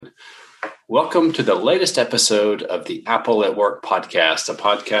Welcome to the latest episode of the Apple at Work podcast, a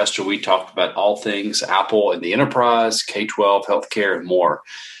podcast where we talk about all things Apple in the enterprise, K-12, healthcare, and more.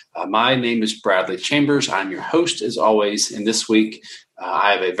 My name is Bradley Chambers. I'm your host, as always. And this week,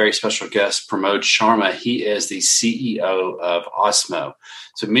 I have a very special guest, Pramod Sharma. He is the CEO of Osmo.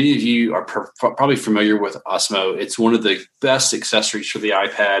 So many of you are probably familiar with Osmo. It's one of the best accessories for the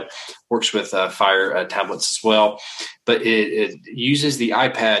iPad, works with Fire tablets as well. But it uses the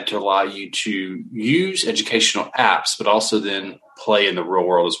iPad to allow you to use educational apps, but also then play in the real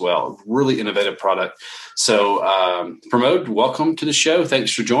world as well. Really innovative product. So Pramod, welcome to the show.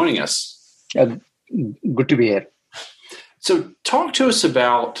 Thanks for joining us. Good to be here. So talk to us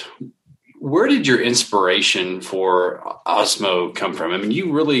about, where did your inspiration for Osmo come from? I mean,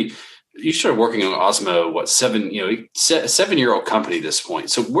 you started working on Osmo, a 7-year-old company at this point.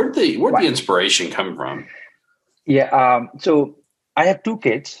 So where'd the inspiration come from? Yeah. So I have two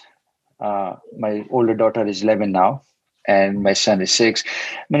kids. My older daughter is 11 now, and my son is 6.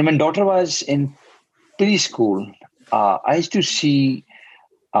 When my daughter was in preschool, I used to see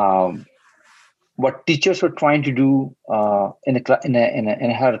what teachers were trying to do in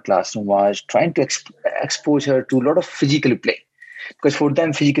her classroom was trying to expose her to a lot of physical play, because for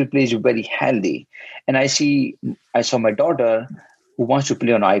them physical play is very healthy. And I saw my daughter who wants to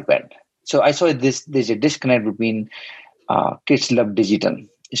play on iPad. So I saw there's a disconnect between kids love digital.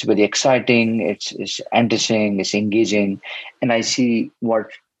 It's very exciting. It's interesting. It's engaging. And I see what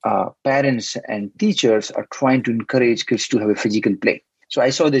parents and teachers are trying to encourage kids to have a physical play. So I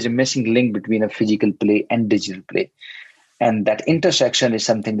saw there's a missing link between a physical play and digital play. And that intersection is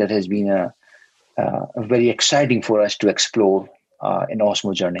something that has been a very exciting for us to explore in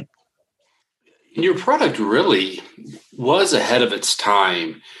Osmo journey. Your product really was ahead of its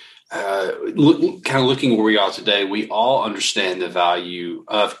time. Looking where we are today, we all understand the value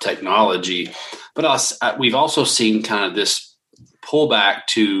of technology, but we've also seen kind of this pullback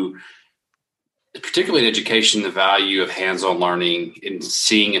to, particularly in education, the value of hands-on learning and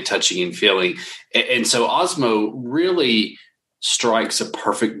seeing and touching and feeling. And so Osmo really strikes a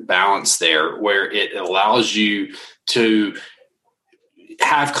perfect balance there, where it allows you to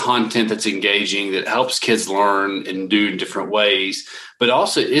have content that's engaging, that helps kids learn and do in different ways, but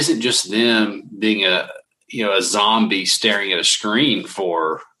also it isn't just them being a zombie staring at a screen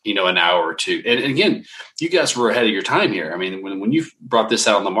for an hour or two. And again, you guys were ahead of your time here. I mean, when you brought this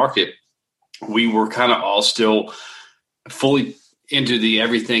out on the market, we were kind of all still fully into the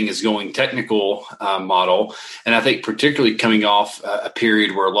everything is going technical model. And I think particularly coming off a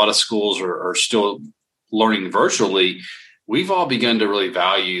period where a lot of schools are still learning virtually, we've all begun to really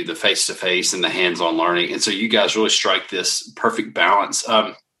value the face-to-face and the hands-on learning. And so you guys really strike this perfect balance.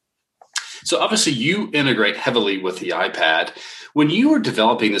 So obviously you integrate heavily with the iPad. When you were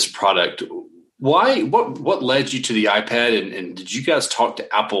developing this product, what led you to the iPad, and did you guys talk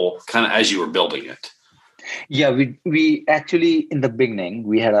to Apple kind of as you were building it? Yeah, we actually, in the beginning,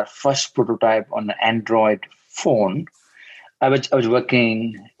 we had our first prototype on an Android phone. I was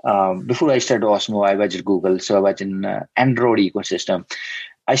working, before I started Osmo, I was at Google, so I was in Android ecosystem.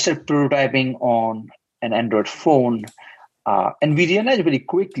 I started prototyping on an Android phone, and we realized very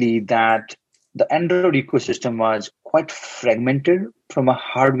quickly that the Android ecosystem was quite fragmented from a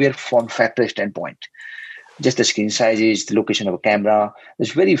hardware form factor standpoint. Just the screen sizes, the location of a camera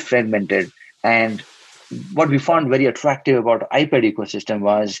is very fragmented. And what we found very attractive about iPad ecosystem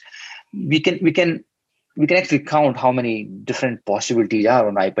was we can actually count how many different possibilities are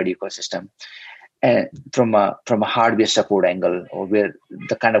on iPad ecosystem, from a hardware support angle, or where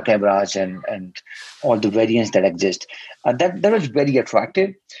the kind of cameras and all the variants that exist. That was very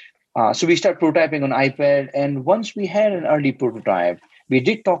attractive. So we started prototyping on iPad, and once we had an early prototype, we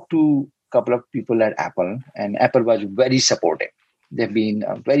did talk to a couple of people at Apple, and Apple was very supportive. They've been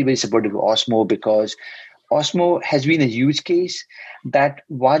very, very supportive of Osmo, because Osmo has been a use case that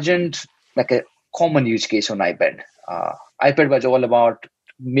wasn't like a common use case on iPad. iPad was all about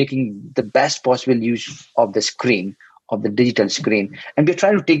making the best possible use of the screen, of the digital screen, and we're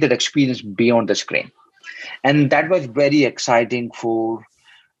trying to take that experience beyond the screen. And that was very exciting for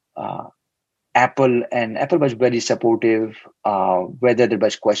Apple, and Apple was very supportive, whether there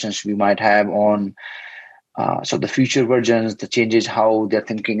was questions we might have on the future versions, the changes, how they're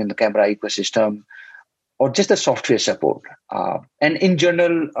thinking in the camera ecosystem, or just the software support. And in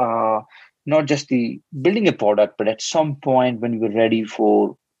general, not just the building a product, but at some point when we were ready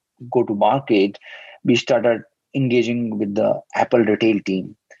for go to market, we started engaging with the Apple retail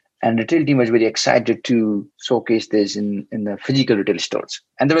team. And the retail team was very excited to showcase this in the physical retail stores.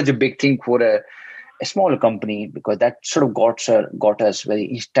 And that was a big thing for a a smaller company because that sort of got us very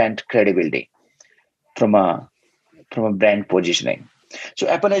instant credibility from a brand positioning. So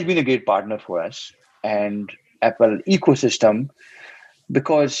Apple has been a great partner for us, and Apple ecosystem,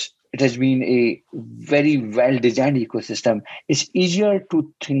 because it has been a very well designed ecosystem, it's easier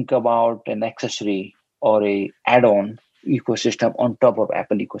to think about an accessory or a add-on ecosystem on top of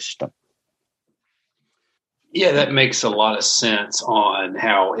Apple ecosystem. Yeah, that makes a lot of sense on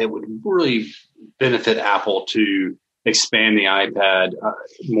how it would really benefit Apple to expand the iPad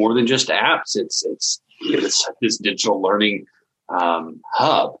more than just apps. It's this digital learning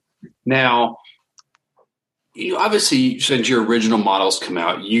hub. Now, obviously, since your original models come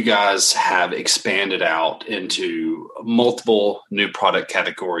out, you guys have expanded out into multiple new product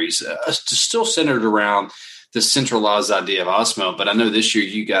categories, still centered around the centralized idea of Osmo. But I know this year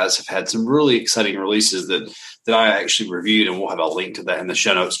you guys have had some really exciting releases that I actually reviewed, and we'll have a link to that in the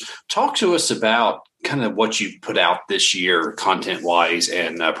show notes. Talk to us about kind of what you've put out this year, content-wise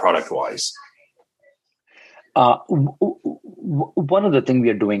and product-wise. One of the things we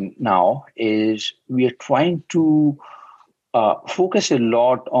are doing now is we are trying to focus a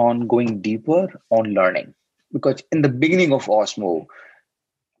lot on going deeper on learning. Because in the beginning of Osmo,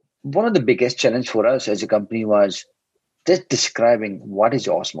 one of the biggest challenge for us as a company was just describing what is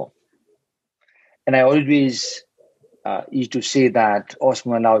Osmo. And I always used to say that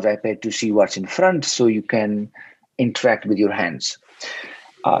Osmo allows iPad to see what's in front so you can interact with your hands.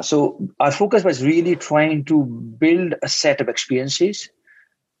 So our focus was really trying to build a set of experiences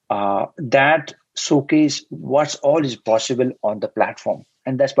that showcase what's all is possible on the platform.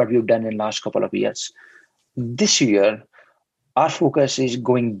 And that's what we've done in the last couple of years. This year, our focus is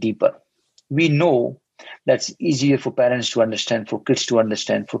going deeper. We know that's easier for parents to understand, for kids to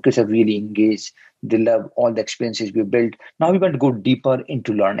understand, for kids are really engaged. They love all the experiences we built. Now we want to go deeper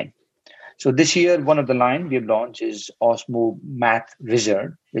into learning. So this year, one of the line we have launched is Osmo Math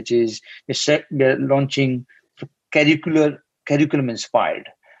Wizard, which is we're launching curriculum-inspired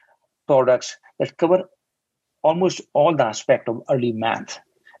products that cover almost all the aspect of early math.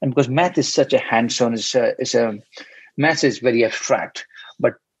 And because math is such a hands-on, math is very abstract,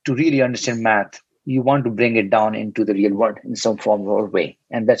 but to really understand math, you want to bring it down into the real world in some form or way.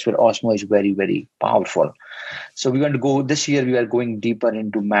 And that's where Osmo is very, very powerful. So we want to go this year, we are going deeper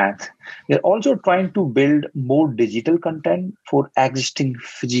into math. We're also trying to build more digital content for existing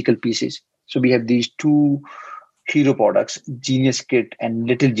physical pieces. So we have these two hero products, Genius Kit and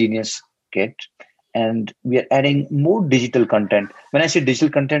Little Genius Kit. And we are adding more digital content. When I say digital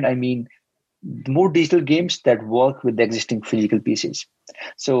content, I mean more digital games that work with the existing physical pieces.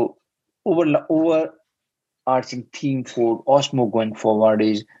 So overarching theme for Osmo going forward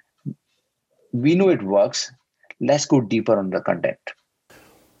is we know it works. Let's go deeper on the content.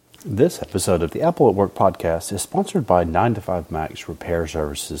 This episode of the Apple at Work podcast is sponsored by 9to5Mac's repair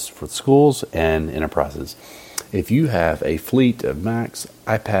services for schools and enterprises. If you have a fleet of Macs,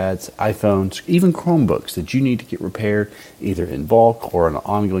 iPads, iPhones, even Chromebooks that you need to get repaired either in bulk or on an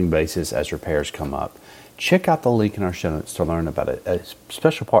ongoing basis as repairs come up, check out the link in our show notes to learn about a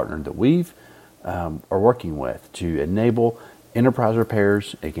special partner that we've are working with to enable enterprise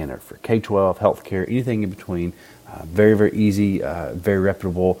repairs, again, for K-12, healthcare, anything in between. Very, very easy, very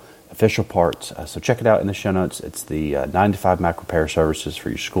reputable official parts. So check it out in the show notes. It's the 9to5Mac repair services for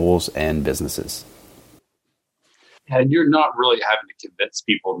your schools and businesses. And you're not really having to convince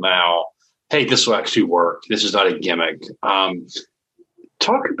people now, hey, this will actually work. This is not a gimmick.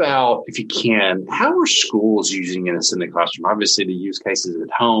 Talk about, if you can, how are schools using this in the classroom? Obviously, the use cases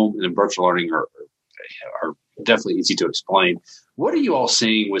at home and in virtual learning are definitely easy to explain. What are you all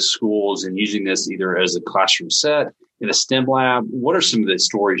seeing with schools and using this either as a classroom set, in a STEM lab? What are some of the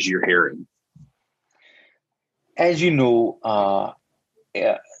stories you're hearing? As you know,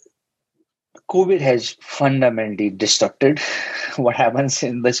 COVID has fundamentally disrupted what happens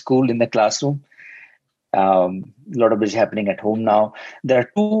in the school, in the classroom. A lot of it is happening at home now. There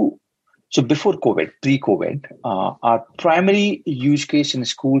are two. So before COVID, pre-COVID, our primary use case in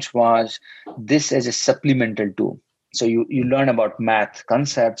schools was this as a supplemental tool. So you learn about math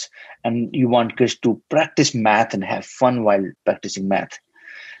concepts and you want kids to practice math and have fun while practicing math.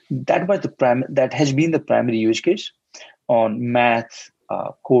 That was that has been the primary use case on math,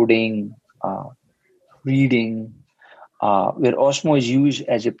 coding, reading, where Osmo is used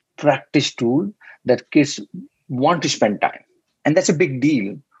as a practice tool that kids want to spend time. And that's a big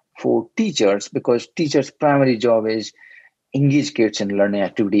deal for teachers because teachers' primary job is engage kids in learning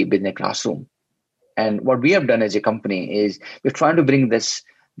activity within a classroom. And what we have done as a company is we're trying to bring this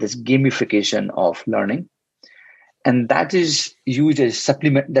gamification of learning. and that is used as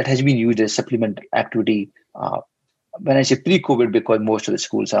supplement. That has been used as supplemental activity. When I say pre-COVID, because most of the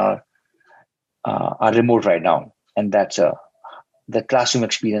schools are remote right now, and that's the classroom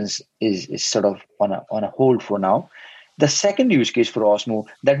experience is sort of on a hold for now. The second use case for Osmo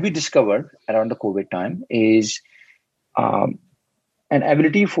that we discovered around the COVID time is an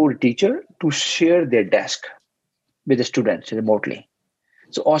ability for a teacher to share their desk with the students remotely.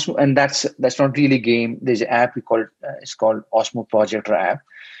 So Osmo, and that's not really a game. There's an app we call it's called Osmo Projector app,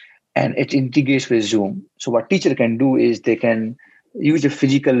 and it integrates with Zoom. So what teacher can do is they can use a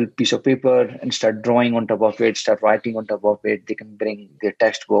physical piece of paper and start drawing on top of it, start writing on top of it. They can bring their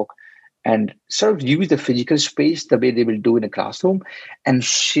textbook and sort of use the physical space the way they will do in a classroom and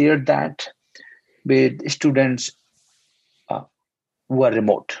share that with students who are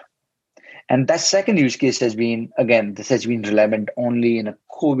remote. And that second use case has been, again, this has been relevant only in a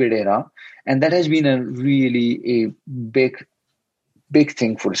COVID era. And that has been a really a big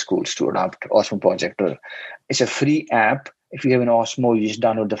thing for schools to adopt Osmo Projector. It's a free app. If you have an Osmo, you just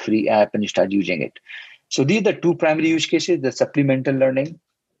download the free app and you start using it. So these are the two primary use cases: the supplemental learning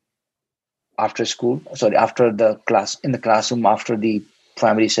after the class, in the classroom after the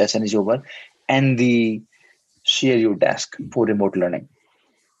primary session is over, and the share your desk for remote learning.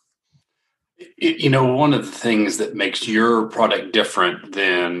 One of the things that makes your product different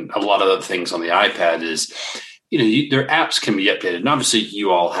than a lot of other things on the iPad is, their apps can be updated. And obviously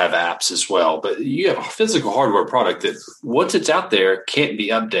you all have apps as well, but you have a physical hardware product that once it's out there can't be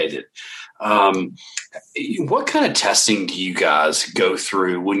updated. What kind of testing do you guys go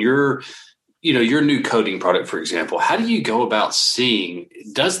through when you're, your new coding product, for example? How do you go about seeing,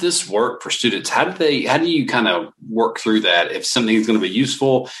 does this work for students? How do you kind of work through that? If something is going to be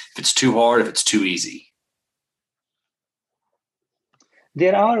useful, if it's too hard, if it's too easy?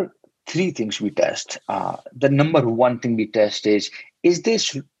 There are three things we test. The number one thing we test is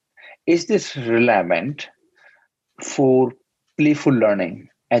this relevant for playful learning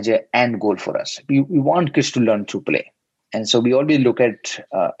as an end goal for us? We want kids to learn through play. And so we always look at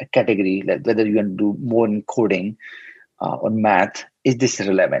a category, like whether you want to do more in coding or math. Is this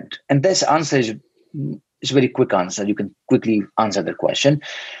relevant? And this answer is a very quick answer. You can quickly answer the question.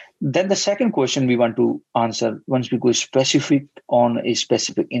 Then the second question we want to answer, once we go specific on a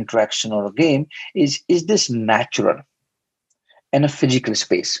specific interaction or a game, is this natural in a physical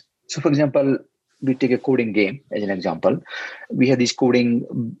space? So for example, we take a coding game as an example. We have these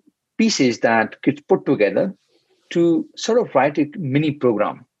coding pieces that kids put together to sort of write a mini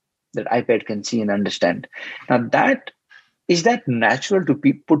program that iPad can see and understand. Now, is that natural to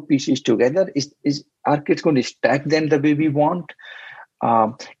put pieces together? Are kids going to stack them the way we want?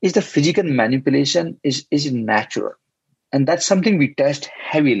 Is the physical manipulation is natural? And that's something we test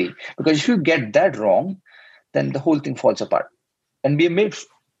heavily, because if you get that wrong, then the whole thing falls apart. And we made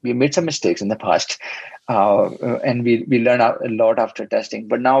some mistakes in the past, and we learn a lot after testing.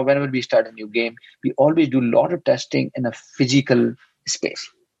 But now, whenever we start a new game, we always do a lot of testing in a physical space.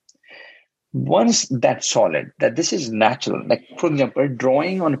 Once that's solid, that this is natural, like for example,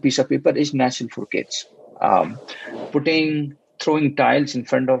 drawing on a piece of paper is natural for kids. Throwing tiles in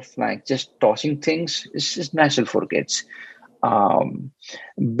front of, like, just tossing things is natural for kids.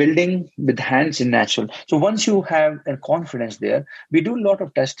 Building with hands is natural. So once you have a confidence there, we do a lot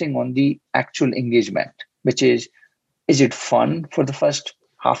of testing on the actual engagement, which is it fun for the first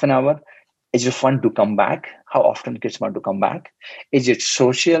half an hour? Is it fun to come back? How often kids want to come back? Is it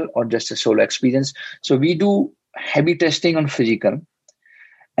social or just a solo experience? So we do heavy testing on physical,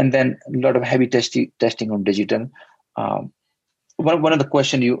 and then a lot of heavy testing on digital. One of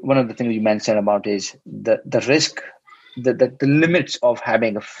the things you mentioned about is the risk, the limits of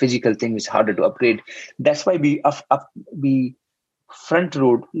having a physical thing is harder to upgrade. That's why we front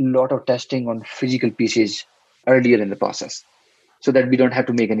load a lot of testing on physical pieces earlier in the process, so that we don't have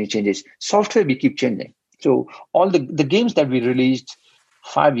to make any changes. Software, we keep changing. So all the games that we released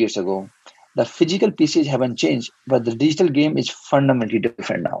 5 years ago, the physical pieces haven't changed, but the digital game is fundamentally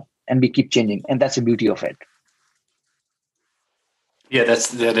different now, and we keep changing, and that's the beauty of it. Yeah,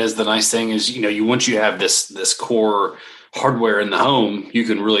 that is the nice thing is, once you have this core hardware in the home, you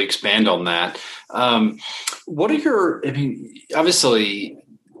can really expand on that. Obviously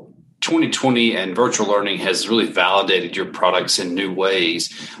 2020 and virtual learning has really validated your products in new ways.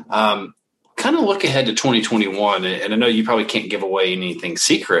 Kind of look ahead to 2021, and I know you probably can't give away anything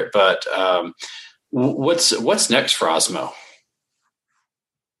secret, but what's next for Osmo?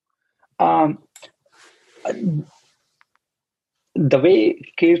 The way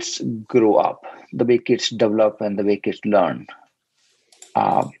kids grow up, the way kids develop, and the way kids learn,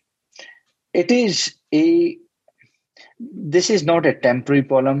 it is a this is not a temporary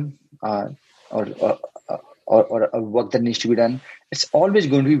problem or a work that needs to be done. It's always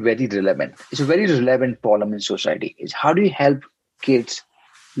going to be very relevant. It's a very relevant problem in society. Is how do you help kids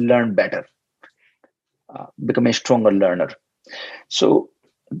learn better, become a stronger learner? So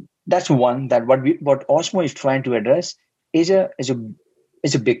that's one, that what Osmo is trying to address is a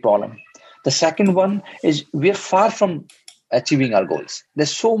big problem. The second one is we are far from achieving our goals.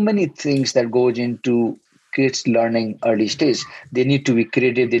 There's so many things that goes into kids learning early stage. They need to be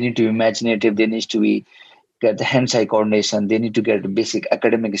creative, they need to be imaginative, they need to be get the hand-eye coordination, they need to get the basic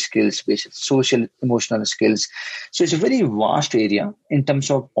academic skills, basic social emotional skills. So it's a very vast area in terms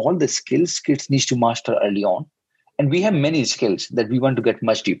of all the skills kids needs to master early on. And we have many skills that we want to get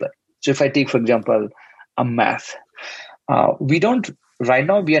much deeper. So if I take, for example, a math, right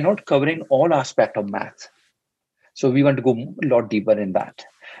now we are not covering all aspect of math. So we want to go a lot deeper in that.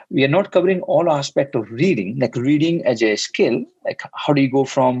 We are not covering all aspect of reading, like reading as a skill, like how do you go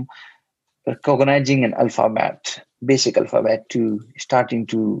from recognizing an alphabet, basic alphabet, to starting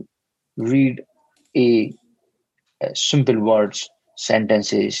to read a simple words,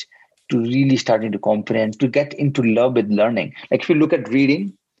 sentences, to really starting to comprehend, to get into love with learning. Like if you look at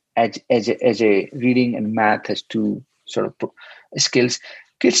reading as a reading and math as two sort of skills,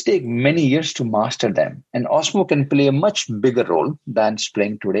 kids take many years to master them. And Osmo can play a much bigger role than it's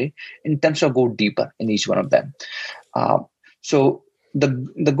playing today in terms of go deeper in each one of them. So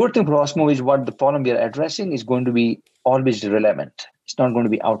the good thing for Osmo is what the problem we are addressing is going to be always relevant. It's not going to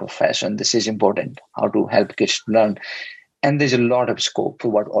be out of fashion. This is important, how to help kids learn. And there's a lot of scope for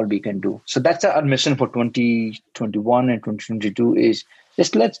what all we can do. So that's our mission for 2021 and 2022 is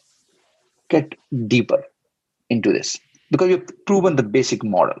just let's get deeper into this, because we've proven the basic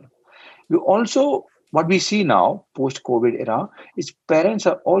model. We also, what we see now, post-COVID era, is parents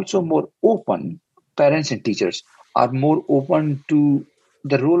are also more open, parents and teachers are more open to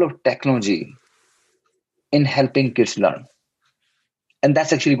the role of technology in helping kids learn. And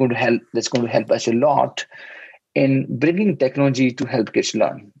that's actually going to help us a lot in bringing technology to help kids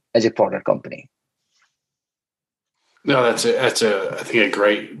learn as a product company. No, that's I think a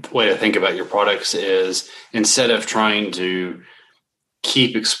great way to think about your products is instead of trying to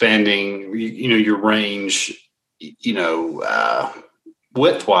keep expanding, your range,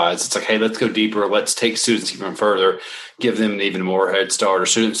 width-wise, it's like, hey, let's go deeper. Let's take students even further, give them an even more head start. Or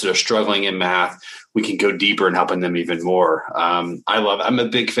students that are struggling in math, we can go deeper in helping them even more. I'm a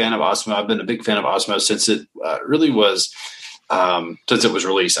big fan of Osmo. I've been a big fan of Osmo since it really was, since it was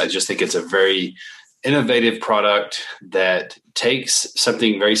released. I just think it's a very innovative product that takes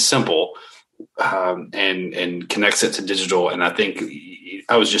something very simple and connects it to digital. And I think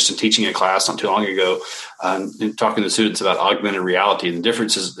I was just teaching a class not too long ago, talking to students about augmented reality and the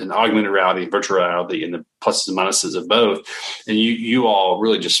differences in augmented reality and virtual reality and the pluses and minuses of both. And you all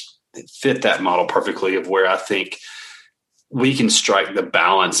really just fit that model perfectly of where I think we can strike the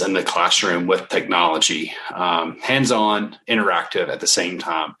balance in the classroom with technology, hands-on, interactive at the same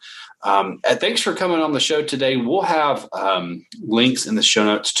time. Thanks for coming on the show today. We'll have links in the show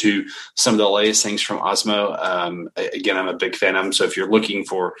notes to some of the latest things from Osmo. Again, I'm a big fan of them. So if you're looking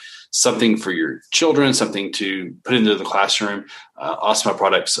for something for your children, something to put into the classroom, Osmo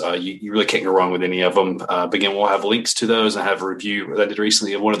products, you really can't go wrong with any of them. Again, we'll have links to those. I have a review that I did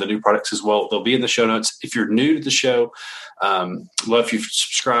recently of one of the new products as well. They'll be in the show notes. If you're new to the show, love if you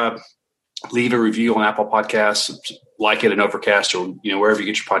subscribe, leave a review on Apple Podcasts, like it in Overcast or wherever you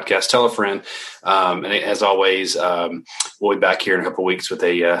get your podcast. Tell a friend, and as always, we'll be back here in a couple of weeks with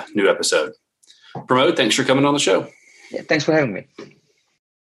a new episode. Pramod, thanks for coming on the show. Yeah, thanks for having me.